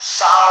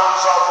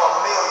Sounds of a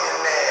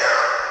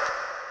Millionaire.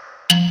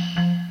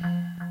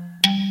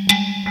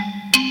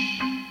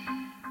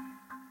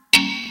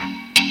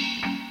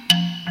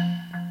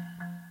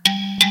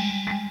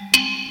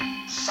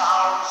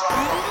 Sounds of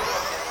a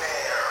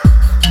Millionaire.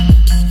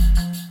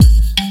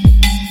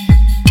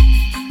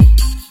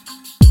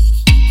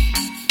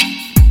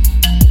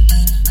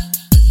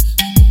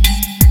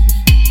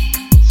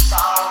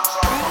 Sounds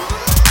of a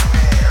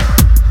Millionaire.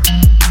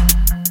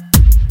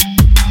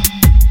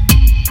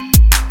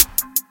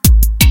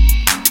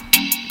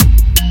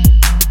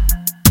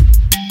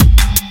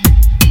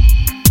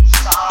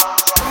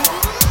 Sounds of a Millionaire. Sounds of a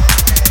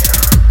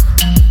Millionaire.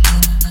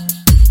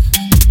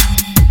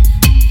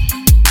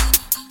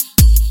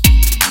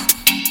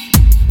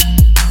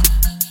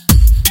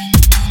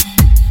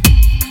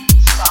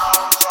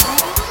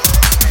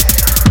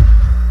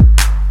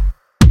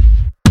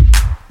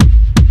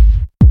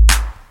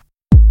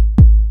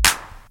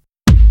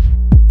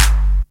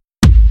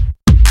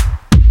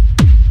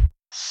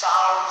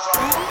 Sounds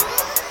of a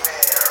Millionaire.